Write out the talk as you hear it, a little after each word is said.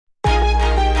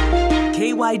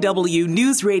KYW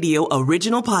News Radio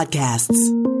original podcasts.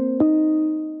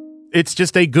 It's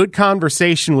just a good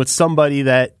conversation with somebody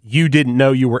that you didn't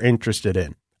know you were interested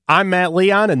in. I'm Matt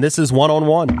Leon, and this is One on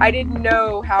One. I didn't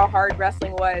know how hard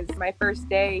wrestling was. My first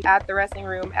day at the wrestling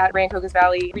room at Rancocas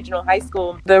Valley Regional High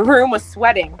School, the room was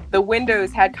sweating. The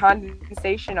windows had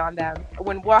condensation on them.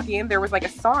 When walking in, there was like a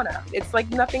sauna. It's like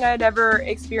nothing I had ever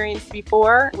experienced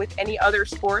before with any other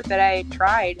sport that I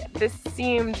tried. This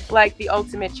seemed like the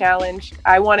ultimate challenge.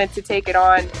 I wanted to take it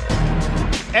on.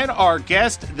 And our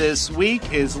guest this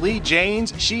week is Lee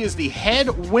Janes. She is the head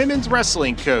women's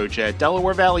wrestling coach at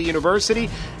Delaware Valley University,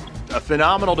 a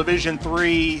phenomenal Division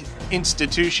III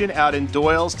institution out in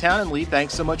Doylestown. And Lee,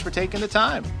 thanks so much for taking the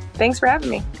time. Thanks for having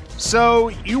me. So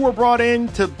you were brought in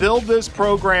to build this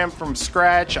program from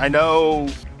scratch. I know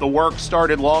the work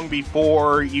started long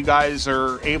before you guys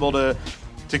are able to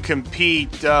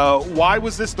compete. Why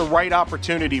was this the right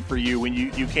opportunity for you when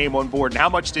you came on board? And how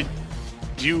much did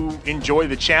you enjoy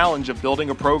the challenge of building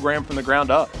a program from the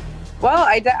ground up? Well,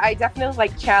 I definitely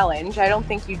like challenge. I don't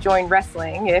think you join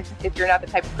wrestling if you're not the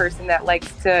type of person that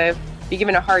likes to be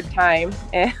given a hard time.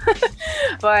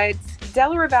 But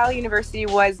Delaware Valley University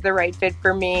was the right fit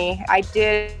for me. I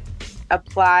did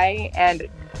apply and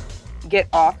get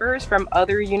offers from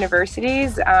other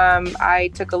universities.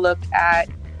 I took a look at,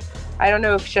 I don't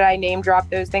know if should I name drop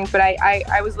those things, but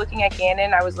I was looking at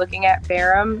Gannon, I was looking at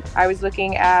Ferrum, I was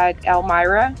looking at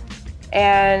Elmira,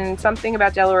 and something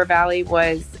about Delaware Valley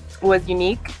was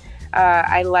unique.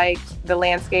 I liked the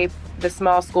landscape, the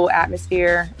small school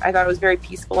atmosphere. I thought it was very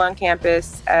peaceful on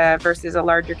campus versus a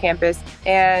larger campus,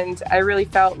 and I really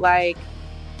felt like,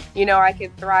 I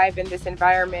could thrive in this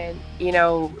environment,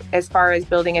 as far as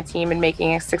building a team and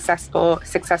making a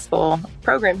successful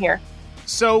program here.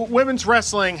 So women's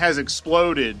wrestling has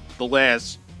exploded the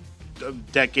last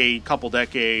couple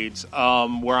decades,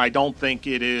 where I don't think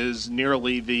it is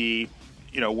nearly the,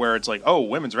 where it's like, oh,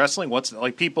 women's wrestling,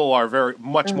 people are very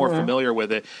much more familiar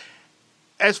with it.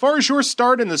 As far as your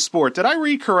start in the sport, did I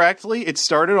read correctly? It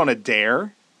started on a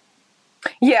dare?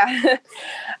 Yeah.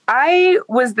 I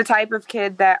was the type of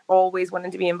kid that always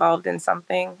wanted to be involved in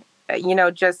something,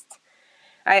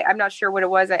 I'm not sure what it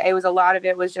was. It was a lot of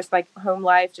it was just like home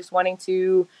life, just wanting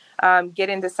to get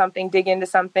into something, dig into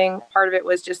something. Part of it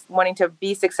was just wanting to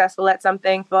be successful at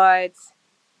something, but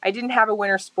I didn't have a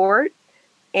winter sport.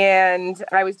 And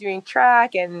I was doing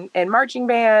track and marching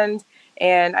band,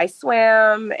 and I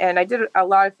swam, and I did a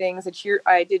lot of things.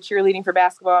 I did cheerleading for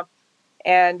basketball,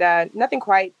 and nothing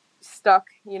quite stuck,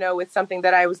 with something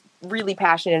that I was really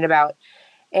passionate about.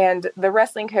 And the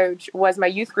wrestling coach was my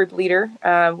youth group leader.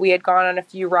 We had gone on a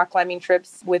few rock climbing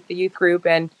trips with the youth group,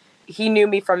 and he knew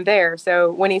me from there. So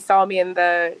when he saw me in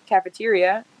the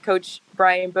cafeteria, Coach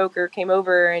Brian Boker came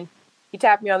over and he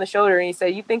tapped me on the shoulder and he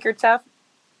said, "You think you're tough?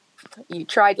 You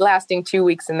tried lasting 2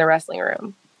 weeks in the wrestling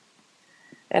room."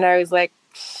 And I was like,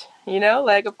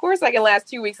 of course I can last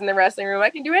 2 weeks in the wrestling room. I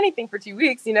can do anything for 2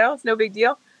 weeks, it's no big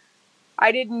deal.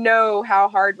 I didn't know how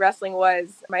hard wrestling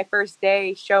was. My first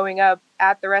day showing up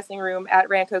at the wrestling room at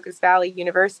Rancocas Valley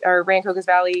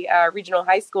Regional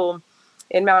High School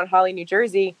in Mount Holly, New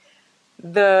Jersey,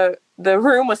 the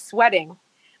room was sweating.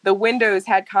 The windows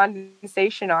had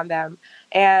condensation on them,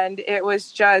 and it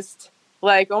was just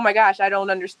like, oh my gosh, I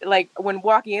don't understand. Like when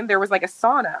walking in, there was like a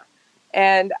sauna,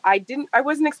 and I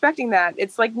wasn't expecting that.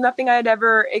 It's like nothing I had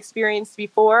ever experienced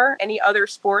before, any other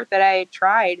sport that I had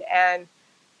tried, and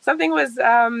something was,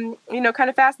 kind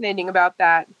of fascinating about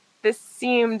that. This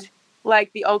seemed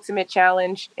like the ultimate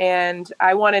challenge, and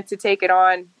I wanted to take it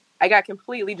on. I got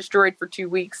completely destroyed for 2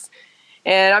 weeks,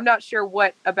 and I'm not sure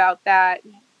what about that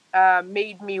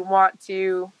made me want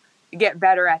to get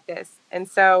better at this. And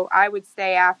so I would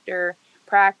stay after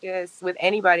practice with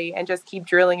anybody and just keep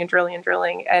drilling and drilling and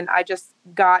drilling, and I just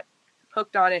got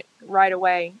hooked on it right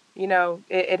away.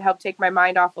 It helped take my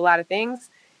mind off a lot of things,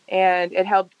 and it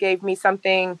gave me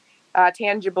something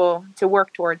tangible to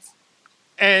work towards.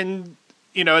 And,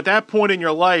 at that point in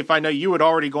your life, I know you had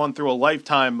already gone through a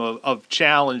lifetime of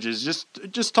challenges.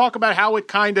 Just talk about how it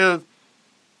kind of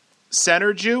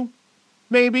centered you,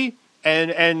 maybe.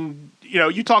 And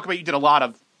you talk about you did a lot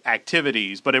of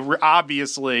activities, but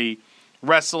obviously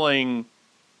wrestling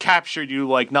captured you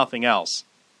like nothing else.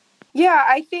 Yeah,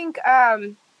 I think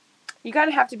you kind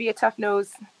of have to be a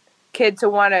tough-nosed kid to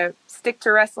want to stick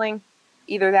to wrestling.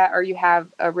 Either that or you have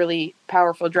a really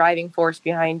powerful driving force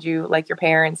behind you, like your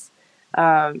parents,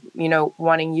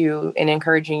 wanting you and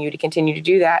encouraging you to continue to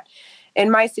do that. In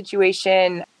my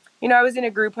situation, I was in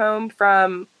a group home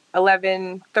from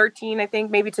 11, 13, I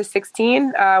think, maybe to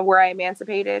 16, where I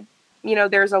emancipated.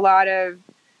 There's a lot of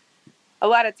a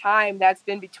lot of time that's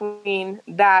been between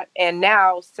that and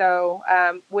now. So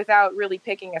without really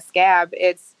picking a scab,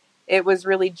 it was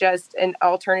really just an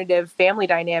alternative family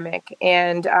dynamic.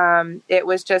 And it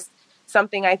was just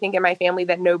something I think in my family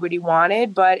that nobody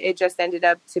wanted, but it just ended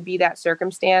up to be that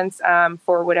circumstance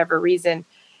for whatever reason.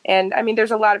 And I mean,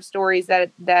 there's a lot of stories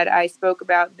that I spoke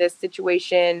about this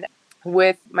situation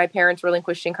with my parents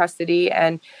relinquishing custody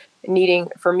and needing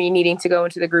to go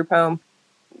into the group home.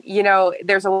 You know,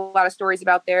 there's a lot of stories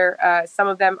about there. Some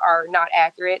of them are not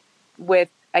accurate with,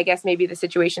 I guess, maybe the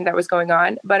situation that was going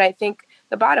on. But I think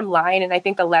the bottom line, and I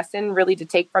think the lesson really to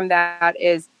take from that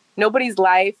is nobody's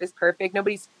life is perfect.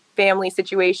 Nobody's family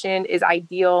situation is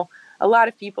ideal. A lot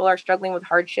of people are struggling with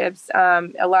hardships.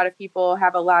 A lot of people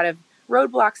have a lot of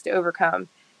roadblocks to overcome.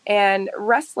 And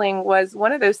wrestling was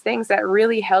one of those things that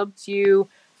really helped you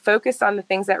focus on the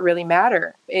things that really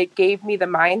matter. It gave me the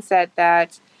mindset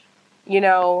that, you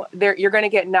know, you're going to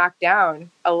get knocked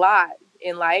down a lot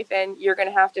in life, and you're going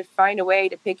to have to find a way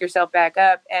to pick yourself back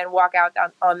up and walk out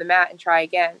on the mat and try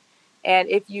again. And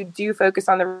if you do focus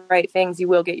on the right things, you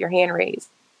will get your hand raised.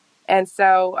 And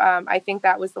so I think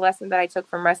that was the lesson that I took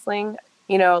from wrestling.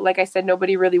 You know, like I said,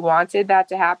 nobody really wanted that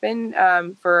to happen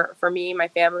for me, my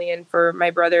family, and for my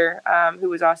brother, who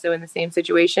was also in the same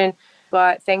situation.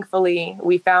 But thankfully,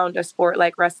 we found a sport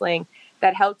like wrestling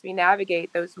that helped me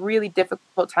navigate those really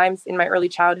difficult times in my early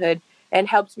childhood and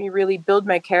helped me really build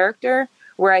my character,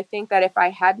 where I think that if I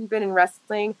hadn't been in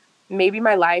wrestling, maybe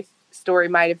my life story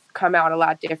might have come out a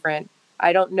lot different.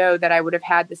 I don't know that I would have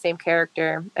had the same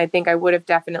character. I think I would have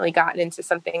definitely gotten into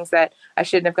some things that I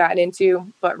shouldn't have gotten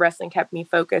into, but wrestling kept me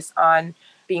focused on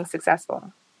being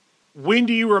successful. When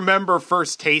do you remember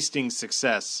first tasting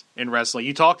success in wrestling?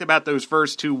 You talked about those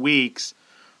first 2 weeks,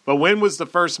 but when was the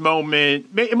first moment?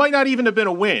 It might not even have been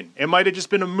a win. It might have just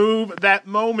been a move, that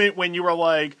moment when you were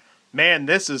like, man,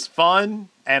 this is fun,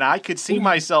 and I could see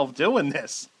myself doing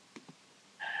this.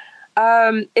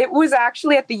 It was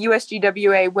actually at the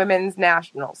USGWA Women's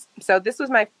Nationals. So this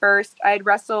was my first. I had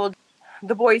wrestled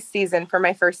the boys season for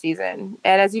my first season.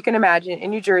 And as you can imagine, in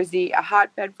New Jersey, a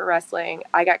hotbed for wrestling,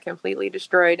 I got completely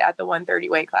destroyed at the 130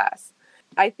 weight class.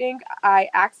 I think I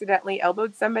accidentally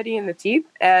elbowed somebody in the teeth,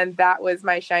 and that was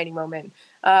my shining moment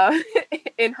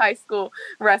in high school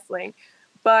wrestling.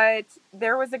 But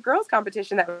there was a girls'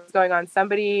 competition that was going on.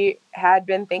 Somebody had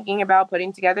been thinking about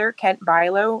putting together, Kent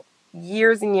Bilo,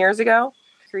 years and years ago,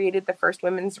 created the first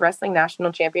women's wrestling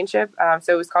national championship.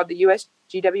 So it was called the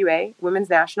USGWA Women's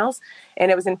Nationals, and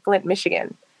it was in Flint,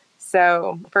 Michigan.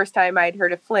 So first time I'd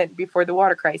heard of Flint before the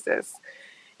water crisis.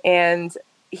 And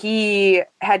he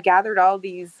had gathered all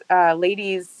these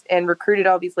ladies and recruited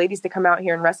all these ladies to come out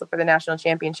here and wrestle for the national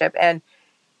championship. And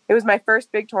it was my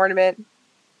first big tournament.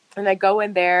 And I go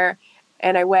in there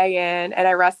and I weigh in and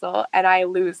I wrestle and I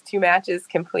lose 2 matches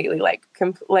completely, like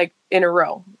in a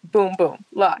row. Boom, boom,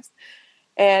 lost.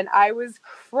 And I was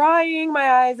crying my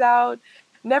eyes out,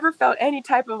 never felt any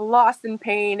type of loss and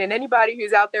pain. And anybody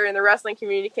who's out there in the wrestling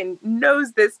community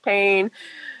knows this pain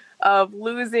of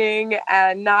losing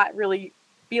and not really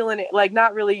feeling it, like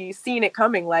not really seeing it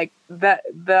coming, like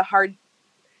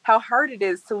how hard it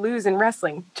is to lose in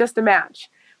wrestling, just a match.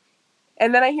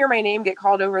 And then I hear my name get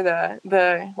called over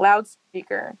the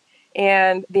loudspeaker,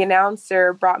 and the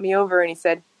announcer brought me over and he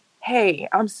said, "Hey,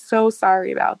 I'm so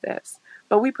sorry about this,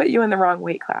 but we put you in the wrong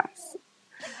weight class."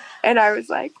 And I was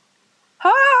like,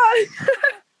 "Hi."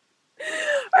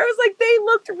 I was like, they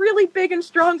looked really big and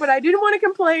strong, but I didn't want to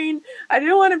complain. I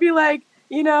didn't want to be like,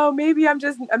 maybe I'm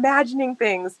just imagining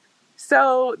things.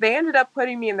 So they ended up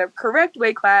putting me in the correct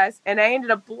weight class, and I ended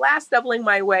up blast doubling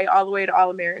my way all the way to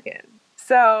All-American.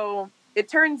 So it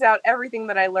turns out everything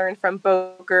that I learned from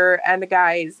Boker and the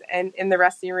guys and in the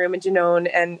wrestling room and Janone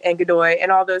and Godoy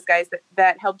and all those guys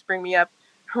that helped bring me up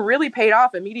really paid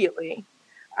off immediately.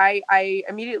 I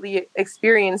immediately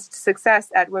experienced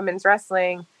success at women's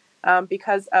wrestling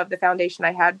because of the foundation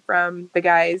I had from the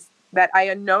guys that I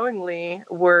unknowingly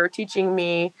were teaching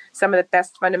me some of the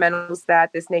best fundamentals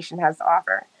that this nation has to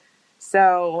offer.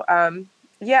 So,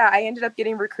 I ended up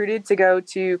getting recruited to go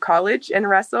to college and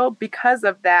wrestle because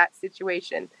of that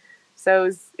situation.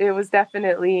 So it was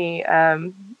definitely,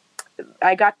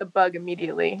 I got the bug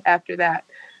immediately after that.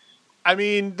 I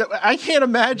mean, I can't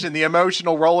imagine the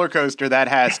emotional roller coaster that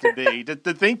has to be. to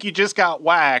think you just got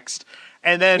waxed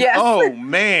and then, yes. Oh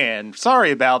man,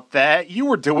 sorry about that. You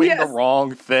were doing the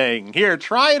wrong thing. Here,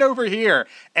 try it over here.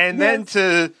 And then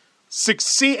to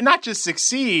succeed, not just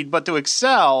succeed, but to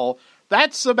excel.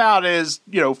 That's about as,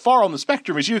 far on the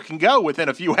spectrum as you can go within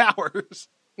a few hours.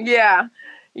 Yeah.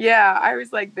 I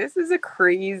was like, this is a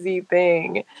crazy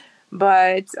thing.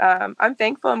 But I'm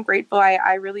thankful. I'm grateful.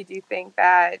 I really do think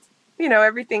that,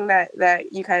 everything that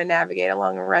you kind of navigate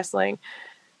along in wrestling,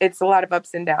 it's a lot of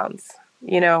ups and downs.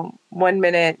 1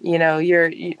 minute,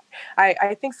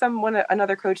 I think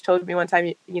another coach told me one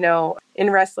time, in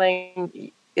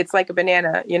wrestling, it's like a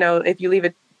banana, if you leave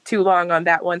it too long on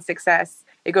that one success,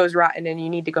 it goes rotten and you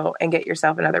need to go and get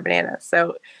yourself another banana.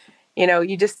 So,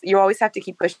 you always have to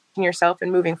keep pushing yourself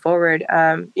and moving forward.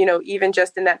 Even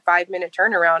just in that 5-minute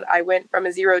turnaround, I went from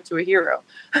a 0 to a hero,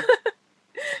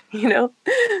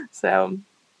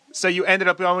 So you ended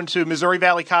up going to Missouri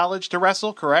Valley College to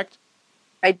wrestle, correct?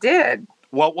 I did.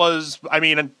 What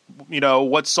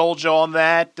sold you on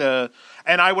that?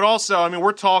 And I would also,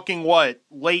 we're talking late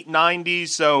 90s,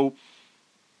 so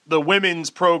the women's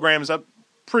programs are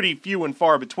pretty few and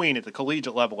far between at the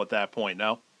collegiate level at that point,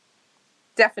 no?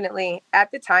 Definitely.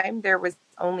 At the time, there was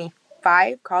only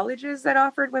 5 colleges that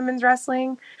offered women's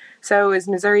wrestling. So it was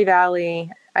Missouri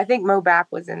Valley. I think MoBap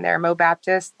was in there. Mo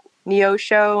Baptist,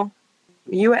 Neosho,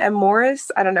 UM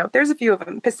Morris. I don't know. There's a few of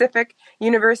them. Pacific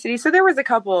University. So there was a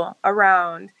couple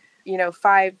around,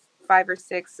 5 or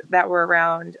 6 that were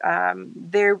around.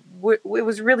 It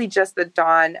was really just the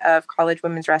dawn of college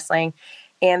women's wrestling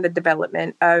and the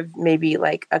development of maybe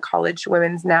like a college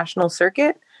women's national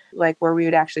circuit, like where we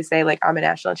would actually say like, I'm a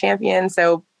national champion.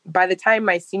 So by the time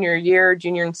my junior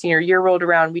and senior year rolled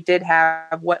around, we did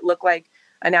have what looked like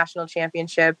a national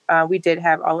championship. We did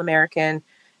have All-American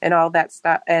and all that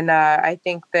stuff. And I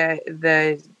think that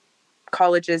the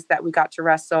colleges that we got to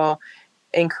wrestle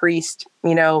increased,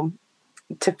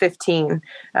 to 15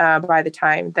 by the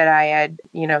time that I had,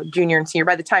 junior and senior,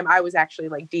 by the time I was actually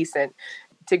like decent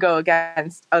to go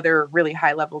against other really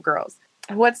high level girls.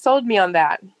 What sold me on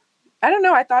that? I don't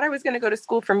know. I thought I was going to go to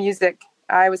school for music.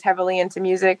 I was heavily into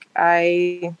music.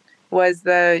 I was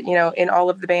in all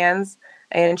of the bands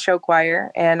and show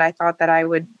choir, and I thought that I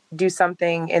would do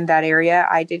something in that area.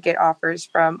 I did get offers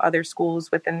from other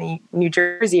schools within the New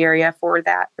Jersey area for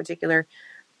that particular.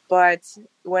 But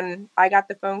when I got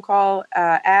the phone call,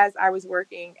 as I was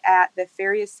working at the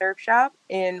Farias Surf Shop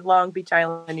in Long Beach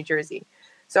Island, New Jersey.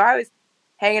 So I was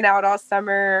hanging out all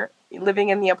summer, living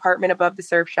in the apartment above the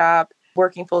surf shop,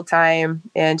 working full time,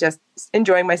 and just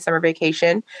enjoying my summer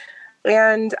vacation.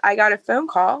 And I got a phone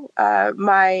call.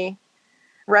 My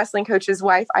wrestling coach's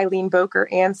wife, Eileen Boker,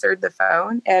 answered the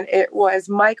phone, and it was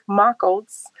Mike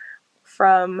Mockoltz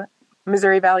from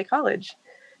Missouri Valley College.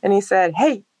 And he said,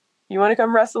 "Hey, you want to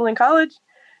come wrestle in college?"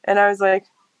 And I was like,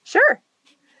 "Sure.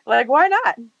 Like, why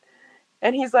not?"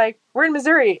 And he's like, "We're in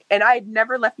Missouri." And I had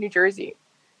never left New Jersey.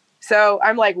 So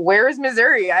I'm like, where is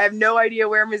Missouri? I have no idea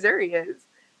where Missouri is.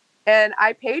 And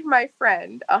I paid my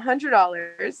friend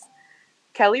 $100,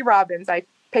 Kelly Robbins. I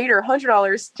paid her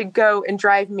 $100 to go and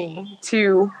drive me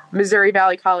to Missouri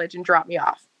Valley College and drop me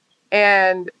off.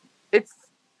 And it's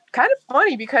kind of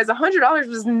funny because $100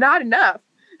 was not enough.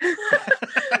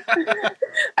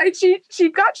 She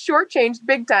got shortchanged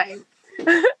big time.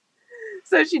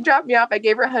 So she dropped me off. I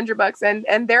gave her $100,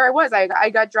 and there I was.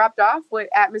 I got dropped off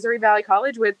at Missouri Valley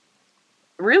College with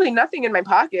really nothing in my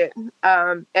pocket,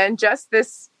 and just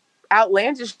this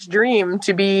outlandish dream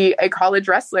to be a college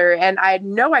wrestler. And I had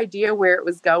no idea where it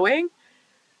was going.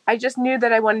 I just knew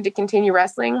that I wanted to continue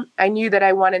wrestling. I knew that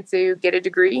I wanted to get a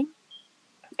degree.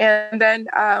 And then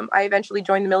I eventually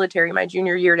joined the military my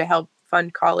junior year to help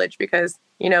fund college because,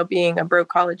 being a broke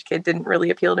college kid didn't really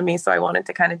appeal to me. So I wanted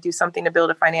to kind of do something to build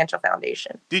a financial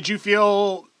foundation. Did you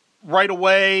feel right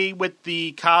away with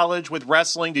the college, with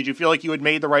wrestling, did you feel like you had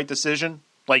made the right decision?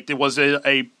 Like, was it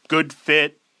a good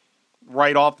fit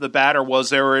right off the bat, or was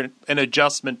there an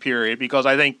adjustment period? Because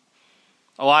I think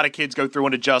a lot of kids go through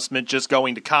an adjustment just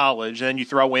going to college, and then you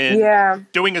throw in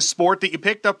doing a sport that you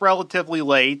picked up relatively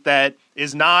late that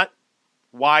is not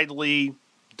widely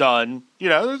done.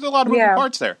 There's a lot of moving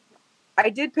parts there. I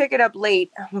did pick it up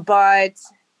late, but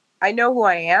I know who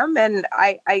I am, and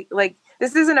I like,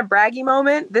 this isn't a braggy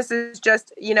moment. This is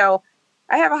just,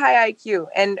 I have a high IQ,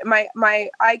 and my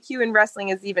IQ in wrestling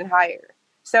is even higher.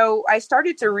 So I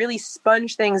started to really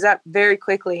sponge things up very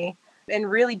quickly and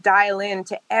really dial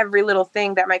into every little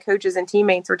thing that my coaches and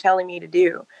teammates were telling me to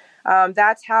do.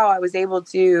 That's how I was able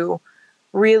to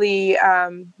really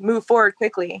move forward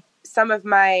quickly. Some of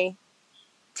my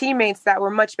teammates that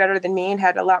were much better than me and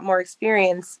had a lot more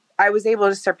experience, I was able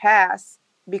to surpass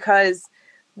because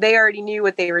they already knew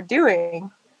what they were doing,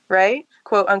 right?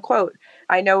 Quote unquote.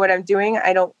 I know what I'm doing.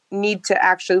 I don't need to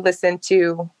actually listen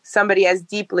to somebody as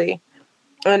deeply.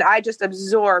 And I just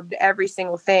absorbed every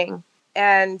single thing.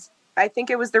 And I think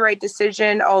it was the right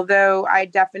decision, although I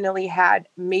definitely had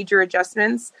major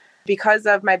adjustments. Because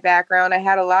of my background, I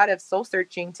had a lot of soul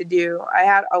searching to do. I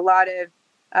had a lot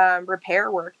of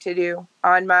repair work to do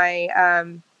on my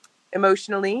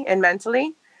emotionally and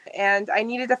mentally. And I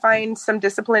needed to find some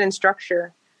discipline and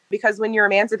structure, because when you're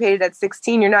emancipated at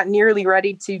 16, you're not nearly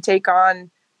ready to take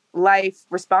on life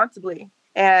responsibly.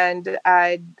 And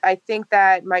I think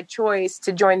that my choice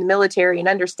to join the military and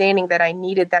understanding that I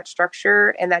needed that structure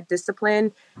and that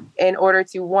discipline in order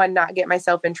to, one, not get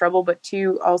myself in trouble, but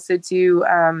two, also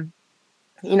to,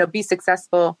 be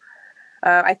successful,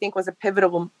 I think was a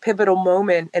pivotal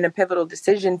moment and a pivotal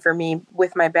decision for me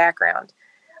with my background.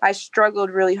 I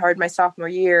struggled really hard my sophomore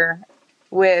year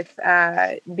with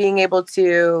being able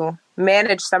to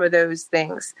manage some of those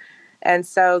things. And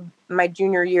so my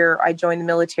junior year, I joined the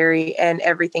military and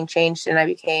everything changed and I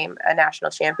became a national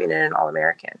champion and an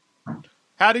All-American.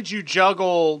 How did you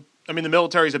juggle? I mean, the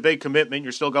military is a big commitment.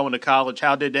 You're still going to college.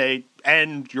 How did they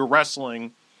end your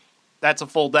wrestling? That's a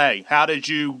full day. How did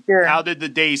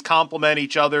the days complement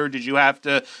each other? Did you have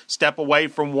to step away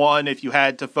from one if you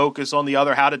had to focus on the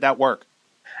other? How did that work?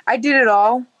 I did it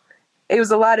all. It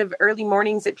was a lot of early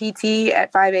mornings at PT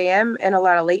at 5 a.m. and a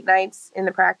lot of late nights in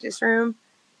the practice room.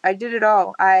 I did it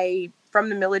all. From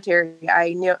the military,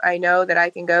 I know that I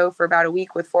can go for about a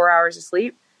week with 4 hours of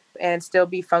sleep and still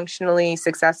be functionally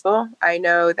successful. I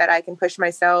know that I can push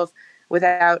myself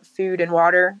without food and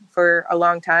water for a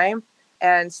long time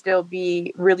and still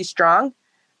be really strong.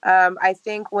 I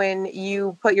think when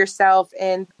you put yourself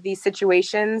in these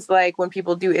situations, like when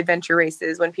people do adventure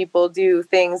races, when people do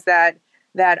things that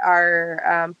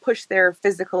are push their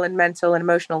physical and mental and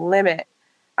emotional limit,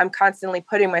 I'm constantly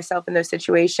putting myself in those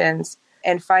situations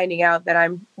and finding out that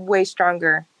I'm way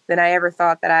stronger than I ever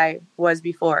thought that I was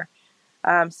before.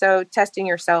 So testing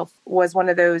yourself was one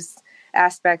of those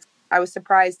aspects. I was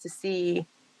surprised to see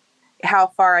how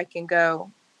far I can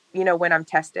go, when I'm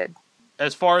tested.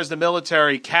 As far as the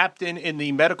military, captain in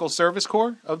the Medical Service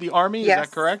Corps of the Army, yes. Is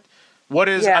that correct? What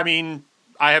is, yeah. I mean,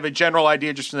 I have a general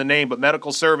idea just from the name, but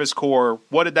Medical Service Corps,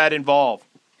 what did that involve?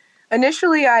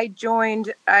 Initially, I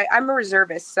joined, I'm a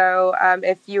reservist, so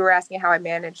if you were asking how I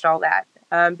managed all that,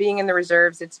 being in the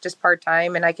reserves, it's just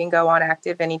part-time, and I can go on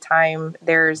active anytime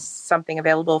there's something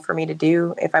available for me to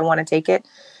do if I want to take it.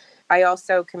 I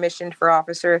also commissioned for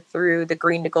officer through the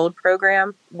Green to Gold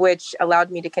program, which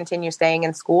allowed me to continue staying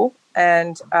in school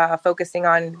and focusing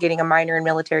on getting a minor in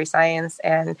military science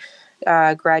and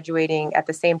graduating at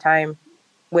the same time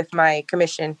with my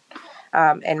commission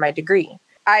and my degree.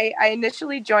 I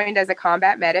initially joined as a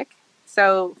combat medic.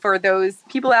 So for those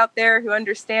people out there who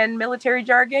understand military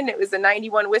jargon, it was a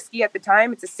 91 whiskey at the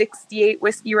time. It's a 68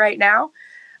 whiskey right now.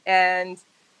 And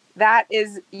that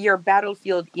is your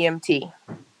battlefield EMT.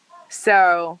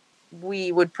 So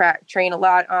we would train a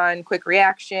lot on quick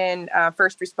reaction,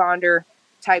 first responder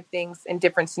type things in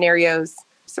different scenarios.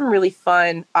 Some really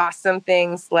fun, awesome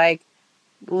things like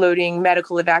loading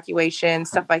medical evacuation,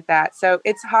 stuff like that. So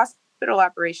it's hospital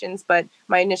operations, but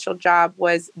my initial job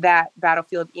was that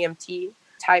battlefield EMT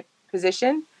type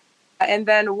position. And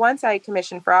then once I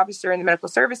commissioned for officer in the Medical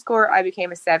Service Corps, I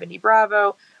became a 70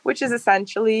 Bravo, which is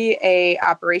essentially a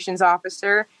operations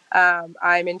officer.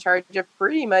 I'm in charge of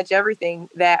pretty much everything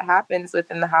that happens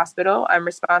within the hospital. I'm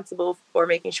responsible for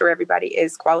making sure everybody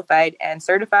is qualified and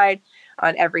certified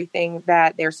on everything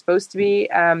that they're supposed to be.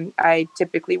 I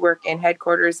typically work in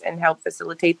headquarters and help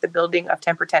facilitate the building of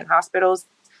temper tent hospitals.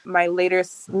 My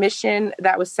latest mission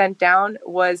that was sent down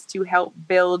was to help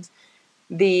build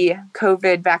the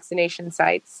COVID vaccination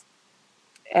sites.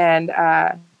 And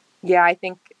I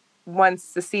think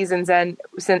once the season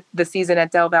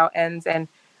at Del Val ends and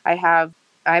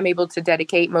I'm able to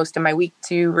dedicate most of my week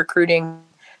to recruiting,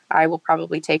 I will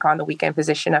probably take on the weekend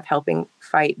position of helping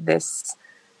fight this,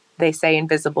 they say,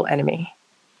 invisible enemy.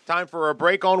 Time for a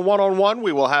break on One-on-One.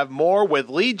 We will have more with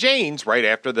Lee Janes right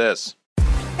after this.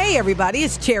 Hey everybody,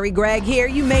 it's Cherry Gregg here.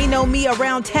 You may know me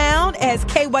around town as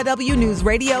KYW News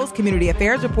Radio's community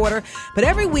affairs reporter, but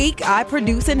every week I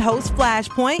produce and host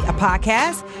Flashpoint, a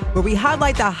podcast where we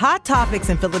highlight the hot topics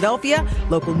in Philadelphia,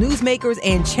 local newsmakers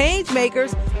and change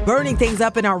makers burning things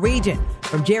up in our region.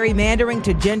 From gerrymandering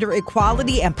to gender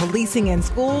equality and policing in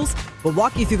schools, we'll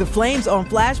walk you through the flames on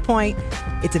Flashpoint.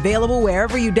 It's available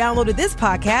wherever you downloaded this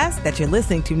podcast that you're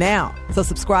listening to now. So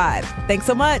subscribe. Thanks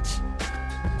so much.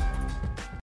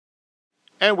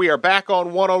 And we are back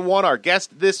on One-on-One. Our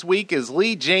guest this week is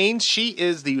Lee Janes. She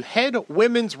is the head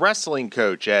women's wrestling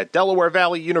coach at Delaware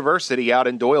Valley University out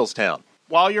in Doylestown.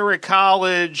 While you're at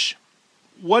college,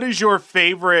 what is your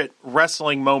favorite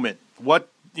wrestling moment? What,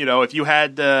 if you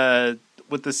had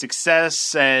with the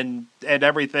success and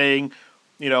everything,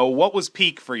 what was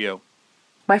peak for you?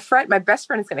 My best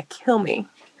friend is going to kill me.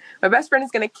 My best friend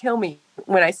is going to kill me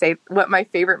when I say what my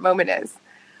favorite moment is,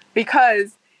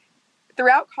 because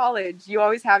throughout college, you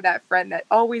always have that friend that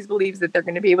always believes that they're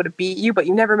going to be able to beat you, but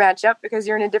you never match up because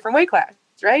you're in a different weight class,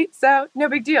 right? So no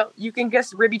big deal. You can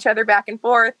just rib each other back and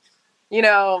forth. You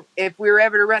know, if we were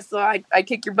ever to wrestle, I'd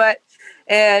kick your butt.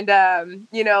 And,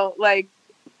 you know, like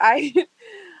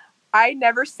I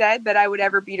never said that I would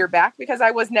ever beat her back because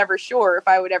I was never sure if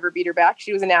I would ever beat her back.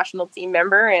 She was a national team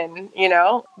member and, you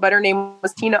know, but her name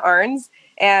was Tina Arns,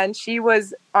 and she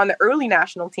was on the early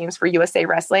national teams for USA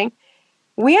Wrestling.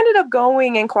 We ended up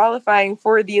going and qualifying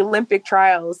for the Olympic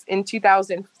trials in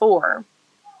 2004.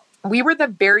 We were the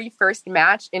very first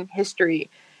match in history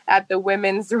at the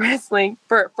women's wrestling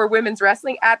for women's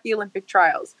wrestling at the Olympic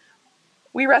trials.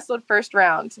 We wrestled first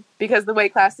round because the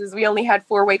weight classes, we only had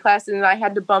 4 weight classes, and I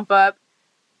had to bump up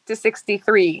to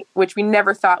 63, which we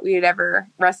never thought we would ever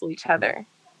wrestle each other.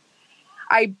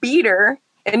 I beat her,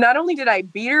 and not only did I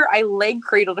beat her, I leg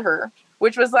cradled her,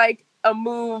 which was like a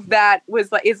move that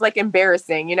is like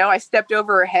embarrassing. You know, I stepped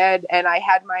over her head and I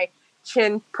had my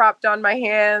chin propped on my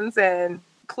hands, and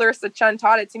Clarissa Chun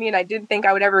taught it to me, and I didn't think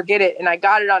I would ever get it, and I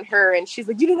got it on her, and she's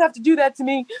like, "You didn't have to do that to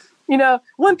me. You know,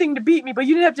 one thing to beat me, but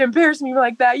you didn't have to embarrass me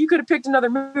like that. You could have picked another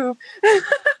move."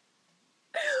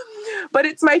 But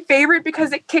it's my favorite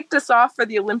because it kicked us off for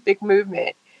the Olympic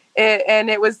movement. And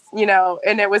it was, you know,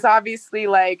 and it was obviously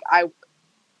like,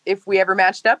 if we ever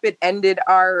matched up, it ended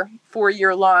our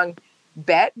 4-year-long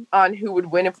bet on who would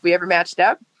win if we ever matched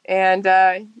up. And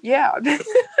yeah.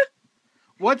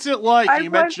 What's it like?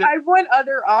 I've won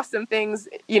other awesome things.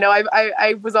 You know,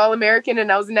 I was All-American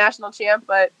and I was a national champ,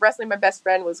 but wrestling my best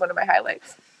friend was one of my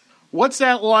highlights. What's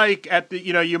that like at the,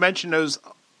 you know, you mentioned those,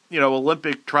 you know,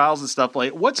 Olympic trials and stuff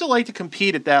like, what's it like to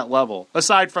compete at that level,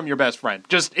 aside from your best friend?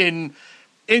 Just in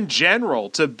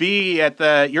general, to be at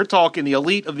you're talking the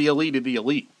elite of the elite of the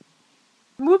elite.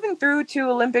 Moving through to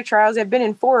Olympic trials, I've been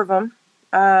in 4 of them,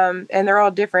 and they're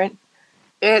all different.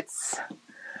 It's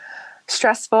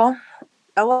stressful.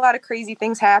 A lot of crazy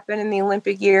things happen in the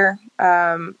Olympic year.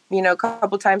 You know, a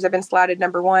couple times I've been slotted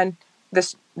number 1.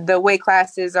 The weight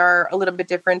classes are a little bit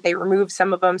different. They remove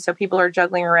some of them, so people are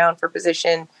juggling around for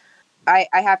position. I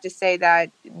have to say that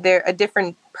a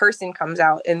different person comes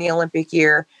out in the Olympic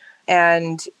year,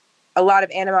 and a lot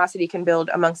of animosity can build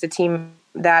amongst a team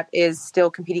that is still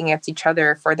competing against each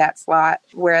other for that slot.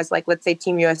 Whereas, like, let's say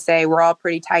Team USA, we're all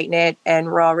pretty tight-knit and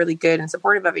we're all really good and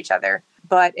supportive of each other.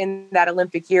 But in that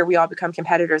Olympic year, we all become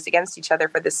competitors against each other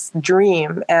for this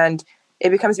dream. And it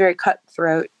becomes very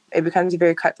cutthroat. It becomes a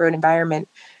very cutthroat environment.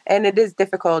 And it is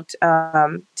difficult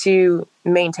to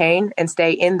maintain and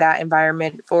stay in that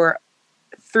environment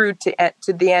through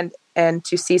to the end and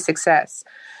to see success.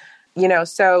 You know,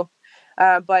 so,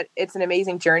 but it's an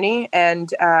amazing journey.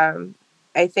 And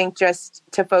I think just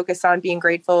to focus on being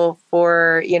grateful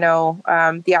for, you know,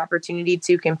 the opportunity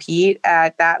to compete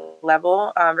at that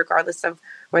level, regardless of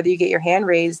whether you get your hand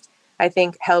raised, I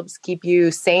think helps keep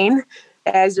you sane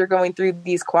as you're going through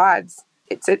these quads.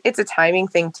 It's a timing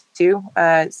thing too.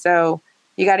 So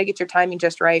you got to get your timing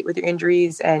just right with your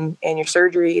injuries and your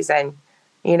surgeries and,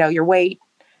 you know, your weight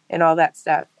and all that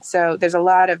stuff. So there's a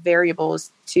lot of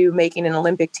variables to making an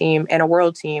Olympic team and a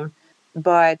world team.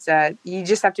 But you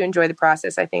just have to enjoy the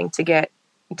process, I think, to get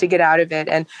out of it.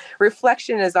 And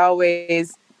reflection is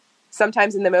always,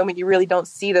 sometimes in the moment, you really don't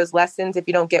see those lessons if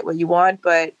you don't get what you want.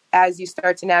 But as you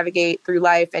start to navigate through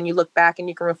life and you look back and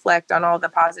you can reflect on all the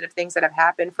positive things that have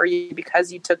happened for you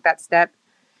because you took that step.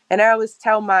 And I always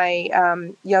tell my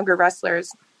younger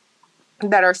wrestlers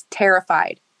that are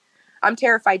terrified. I'm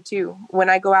terrified too. When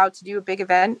I go out to do a big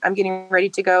event, I'm getting ready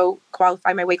to go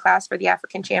qualify my weight class for the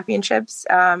African Championships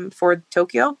for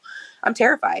Tokyo. I'm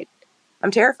terrified.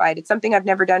 It's something I've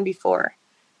never done before.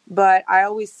 But I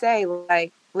always say,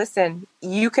 like, listen,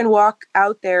 you can walk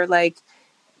out there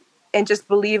and just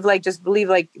believe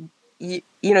you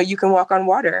know, you can walk on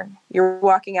water. You're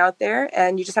walking out there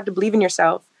and you just have to believe in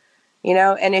yourself, you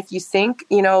know, and if you sink,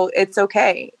 you know, it's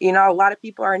okay. You know, a lot of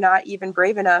people are not even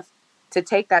brave enough to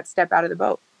take that step out of the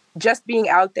boat. Just being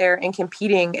out there and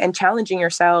competing and challenging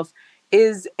yourself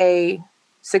is a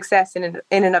success in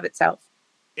and of itself.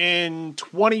 In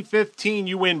 2015,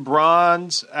 you win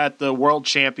bronze at the World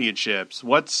Championships.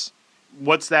 What's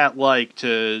that like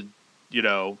to, you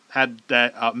know, have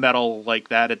that medal like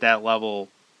that at that level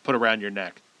put around your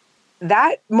neck?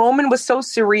 That moment was so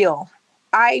surreal.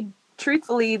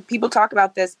 Truthfully, people talk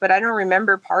about this, but I don't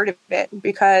remember part of it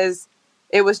because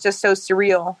it was just so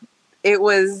surreal. It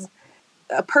was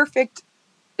a perfect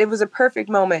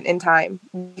moment in time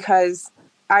because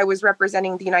I was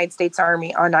representing the United States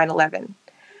Army on 9/11.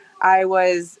 I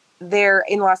was there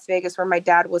in Las Vegas, where my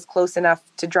dad was close enough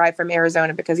to drive from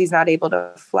Arizona because he's not able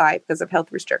to fly because of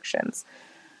health restrictions.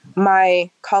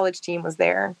 My college team was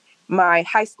there. My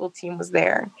high school team was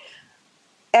there.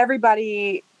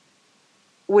 Everybody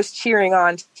was cheering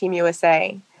on Team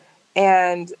USA.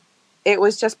 And it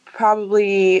was just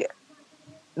probably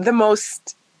the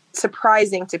most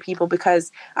surprising to people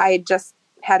because I had just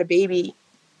had a baby.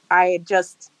 I had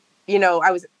just,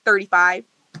 I was 35.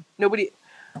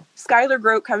 Skylar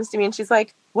Grote comes to me and she's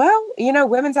like, well,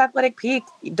 Women's Athletic Peak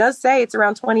does say it's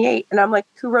around 28. And I'm like,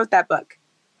 who wrote that book?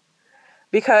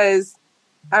 Because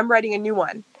I'm writing a new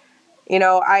one.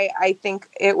 I think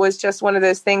it was just one of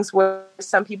those things where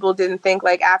some people didn't think,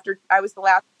 like, after I was the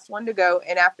last one to go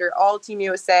and after all Team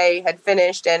USA had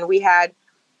finished and we had,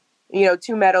 2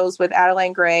 medals with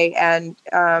Adeline Gray and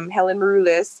Helen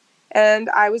Maroulis, and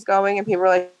I was going and people were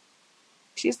like,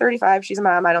 she's 35, she's a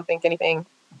mom, I don't think anything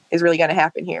is really going to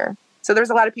happen here. So there's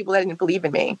a lot of people that didn't believe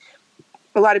in me.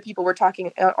 A lot of people were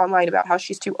talking online about how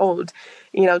she's too old,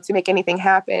 to make anything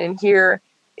happen. And here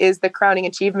is the crowning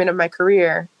achievement of my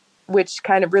career, which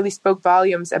kind of really spoke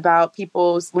volumes about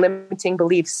people's limiting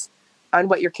beliefs on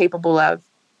what you're capable of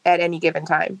at any given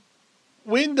time.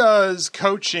 When does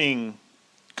coaching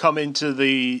come into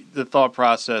the thought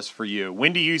process for you?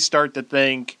 When do you start to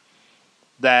think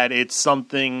that it's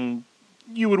something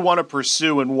you would want to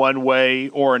pursue in one way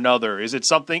or another? Is it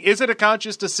a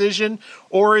conscious decision,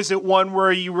 or is it one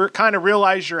where you kind of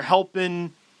realize you're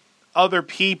helping other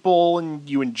people and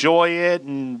you enjoy it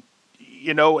and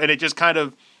it just kind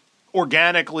of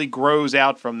organically grows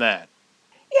out from that?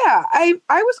 Yeah, I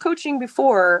was coaching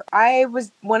before. I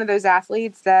was one of those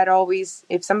athletes that always,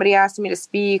 if somebody asked me to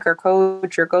speak or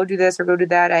coach or go do this or go do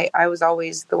that, I was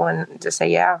always the one to say,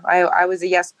 yeah. I was a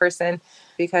yes person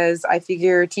because I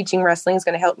figure teaching wrestling is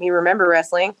going to help me remember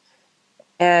wrestling,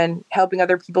 and helping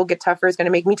other people get tougher is going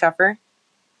to make me tougher.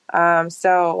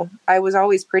 So I was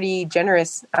always pretty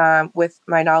generous with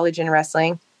my knowledge in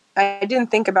wrestling. I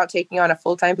didn't think about taking on a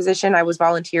full-time position. I was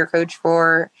volunteer coach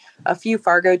for a few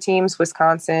Fargo teams,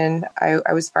 Wisconsin.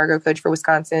 I was Fargo coach for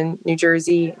Wisconsin, New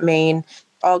Jersey, Maine,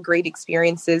 all great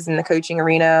experiences in the coaching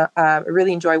arena. I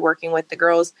really enjoy working with the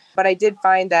girls, but I did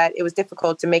find that it was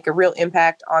difficult to make a real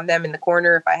impact on them in the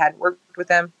corner if I hadn't worked with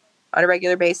them on a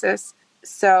regular basis.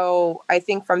 So I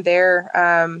think from there,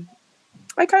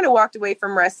 I kind of walked away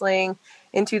from wrestling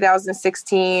in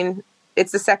 2016.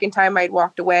 It's the second time I'd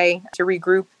walked away to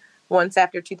regroup. Once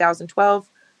after 2012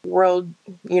 world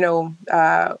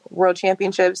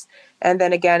championships, and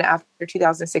then again after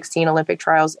 2016 Olympic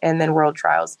trials, and then world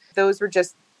trials. Those were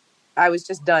I was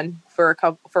just done for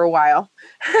a while.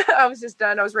 I was just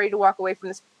done. I was ready to walk away from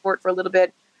the sport for a little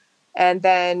bit, and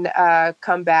then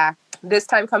come back. This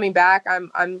time coming back,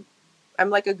 I'm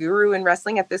like a guru in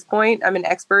wrestling at this point. I'm an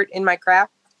expert in my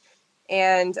craft.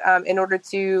 And in order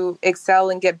to excel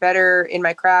and get better in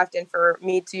my craft, and for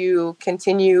me to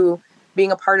continue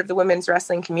being a part of the women's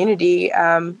wrestling community,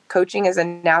 coaching is a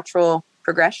natural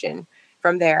progression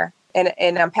from there.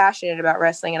 And I'm passionate about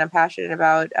wrestling, and I'm passionate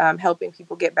about helping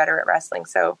people get better at wrestling.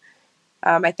 So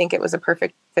I think it was a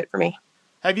perfect fit for me.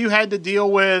 Have you had to deal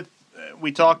with,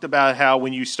 we talked about how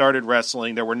when you started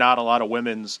wrestling, there were not a lot of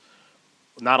women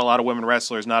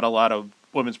wrestlers, not a lot of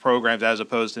women's programs as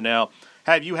opposed to now.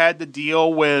 Have you had to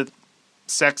deal with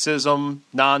sexism,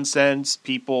 nonsense,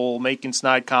 people making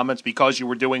snide comments because you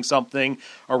were doing something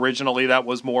originally that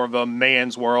was more of a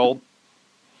man's world?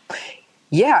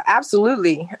 Yeah,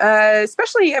 absolutely.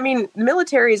 Especially,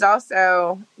 military is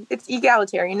also, it's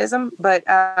egalitarianism, but,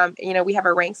 we have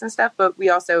our ranks and stuff, but we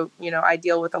also, I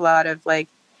deal with a lot of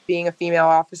being a female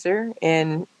officer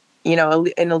in a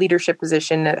leadership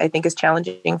position that I think is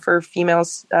challenging for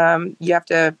females. You have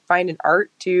to find an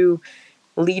art to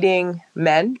leading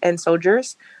men and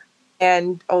soldiers,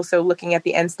 and also looking at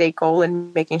the end state goal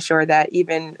and making sure that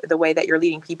even the way that you're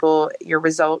leading people, your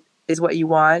result is what you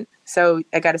want. So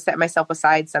I got to set myself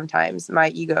aside sometimes, my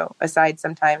ego aside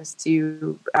sometimes,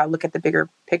 to look at the bigger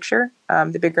picture,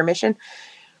 the bigger mission.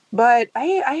 But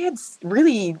I had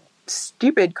really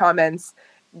stupid comments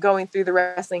going through the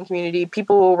wrestling community.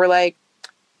 People were like,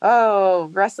 oh,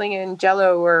 wrestling in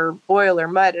Jell-O or oil or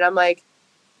mud. And I'm like,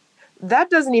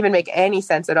 that doesn't even make any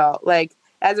sense at all.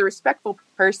 As a respectful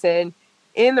person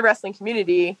in the wrestling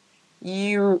community,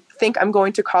 you think I'm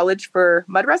going to college for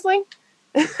mud wrestling?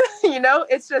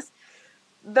 It's just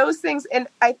those things. And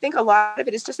I think a lot of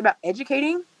it is just about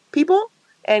educating people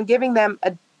and giving them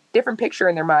a different picture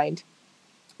in their mind.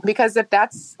 Because if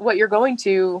that's what you're going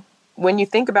to, when you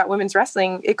think about women's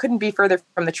wrestling, it couldn't be further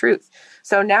from the truth.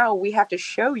 So now we have to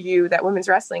show you that women's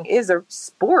wrestling is a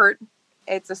sport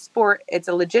It's a sport. It's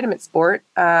a legitimate sport.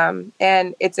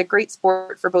 And it's a great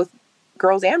sport for both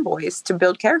girls and boys to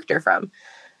build character from.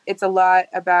 It's a lot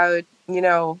about, we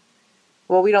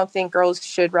don't think girls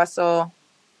should wrestle,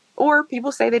 or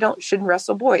people say they shouldn't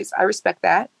wrestle boys. I respect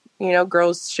that.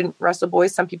 Girls shouldn't wrestle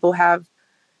boys. Some people have,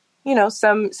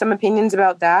 some opinions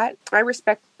about that. I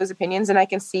respect those opinions, and I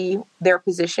can see their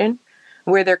position,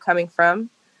 where they're coming from.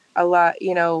 A lot,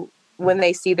 when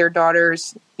they see their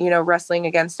daughters, wrestling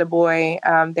against a boy,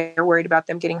 they're worried about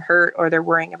them getting hurt, or they're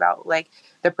worrying about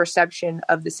the perception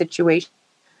of the situation.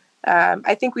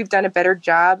 I think we've done a better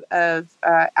job of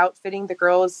outfitting the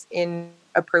girls in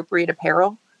appropriate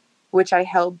apparel, which I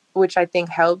think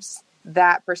helps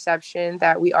that perception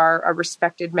that we are a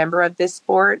respected member of this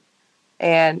sport,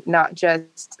 and not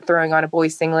just throwing on a boy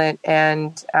singlet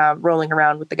and rolling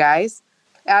around with the guys.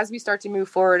 As we start to move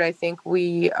forward, I think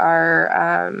we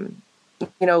are,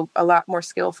 a lot more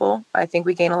skillful. I think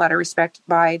we gain a lot of respect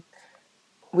by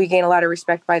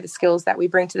the skills that we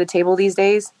bring to the table these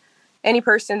days. Any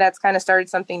person that's kind of started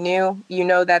something new,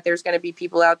 that there's going to be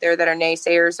people out there that are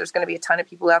naysayers. There's going to be a ton of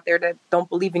people out there that don't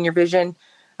believe in your vision,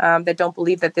 that don't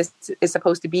believe that this is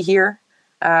supposed to be here.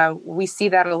 We see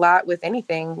that a lot with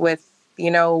anything, with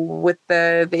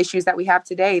the issues that we have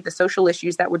today, the social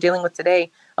issues that we're dealing with today.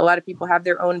 A lot of people have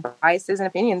their own biases and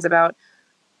opinions about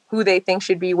who they think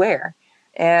should be where.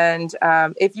 And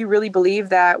if you really believe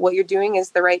that what you're doing is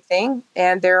the right thing,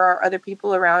 and there are other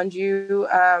people around you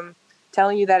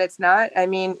telling you that it's not,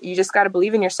 you just got to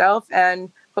believe in yourself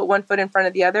and put one foot in front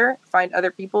of the other, find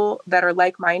other people that are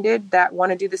like-minded, that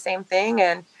want to do the same thing,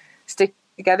 and stick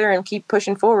together and keep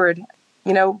pushing forward.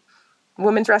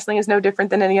 Women's wrestling is no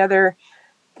different than any other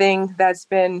thing that's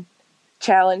been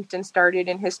challenged and started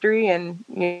in history. And,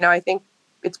 I think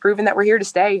it's proven that we're here to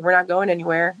stay. We're not going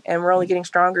anywhere, and we're only getting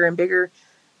stronger and bigger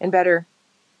and better.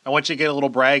 I want you to get a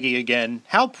little braggy again.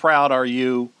 How proud are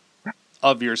you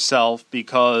of yourself?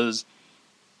 Because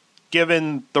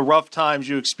given the rough times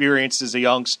you experienced as a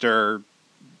youngster,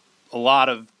 a lot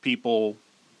of people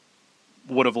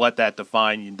would have let that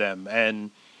define them.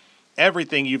 And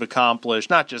everything you've accomplished,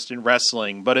 not just in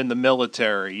wrestling, but in the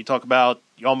military. You talk about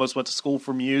you almost went to school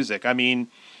for music.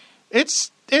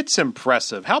 It's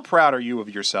impressive. How proud are you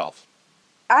of yourself?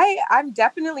 I'm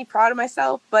definitely proud of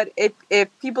myself, but if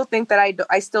people think that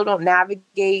I still don't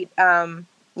navigate,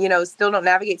 still don't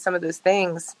navigate some of those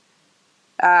things,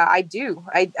 I do.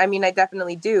 I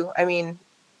definitely do.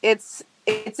 It's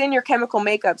in your chemical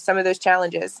makeup, some of those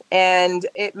challenges, and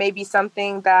it may be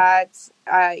something that,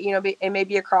 it may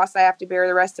be a cross I have to bear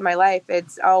the rest of my life.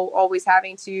 It's always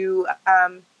having to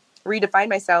redefine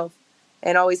myself,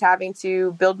 and always having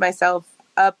to build myself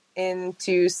up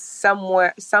into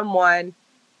someone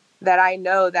that I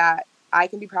know that I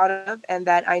can be proud of, and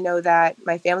that I know that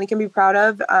my family can be proud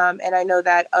of, and I know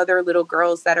that other little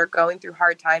girls that are going through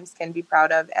hard times can be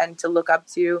proud of and to look up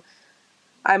to.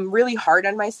 I'm really hard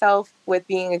on myself with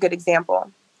being a good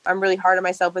example. I'm really hard on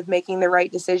myself with making the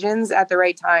right decisions at the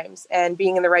right times and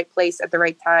being in the right place at the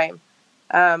right time.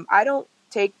 I don't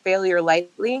take failure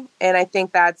lightly, and I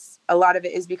think that's a lot of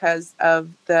it is because of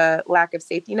the lack of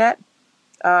safety net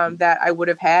that I would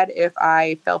have had if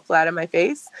I fell flat on my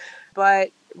face.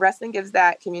 But wrestling gives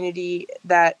that community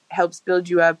that helps build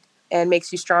you up and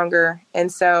makes you stronger.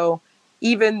 And so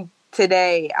even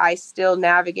today, I still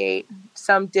navigate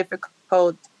some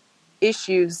difficult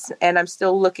issues, and I'm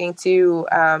still looking to,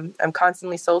 I'm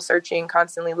constantly soul searching,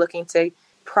 constantly looking to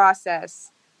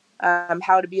process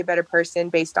how to be a better person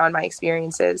based on my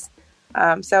experiences.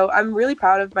 So I'm really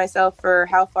proud of myself for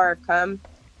how far I've come,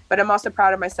 but I'm also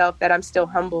proud of myself that I'm still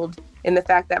humbled in the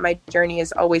fact that my journey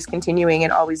is always continuing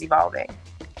and always evolving.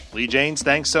 Lee Janes,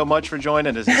 thanks so much for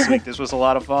joining us this week. This was a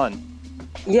lot of fun.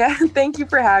 Yeah, thank you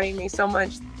for having me so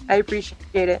much. I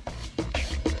appreciate it.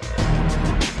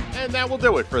 And that will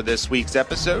do it for this week's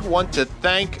episode. Want to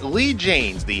thank Lee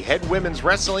Janes, the head women's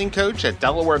wrestling coach at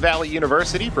Delaware Valley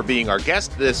University, for being our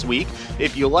guest this week.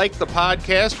 If you like the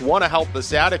podcast, want to help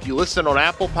us out, if you listen on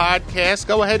Apple Podcasts,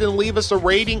 go ahead and leave us a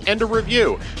rating and a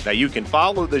review. Now, you can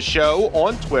follow the show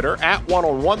on Twitter at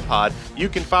OneOnOnePod. You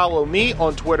can follow me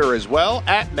on Twitter as well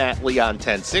at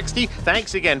MattLeon1060.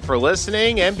 Thanks again for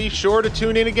listening, and be sure to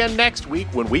tune in again next week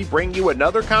when we bring you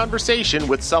another conversation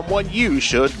with someone you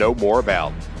should know more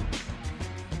about.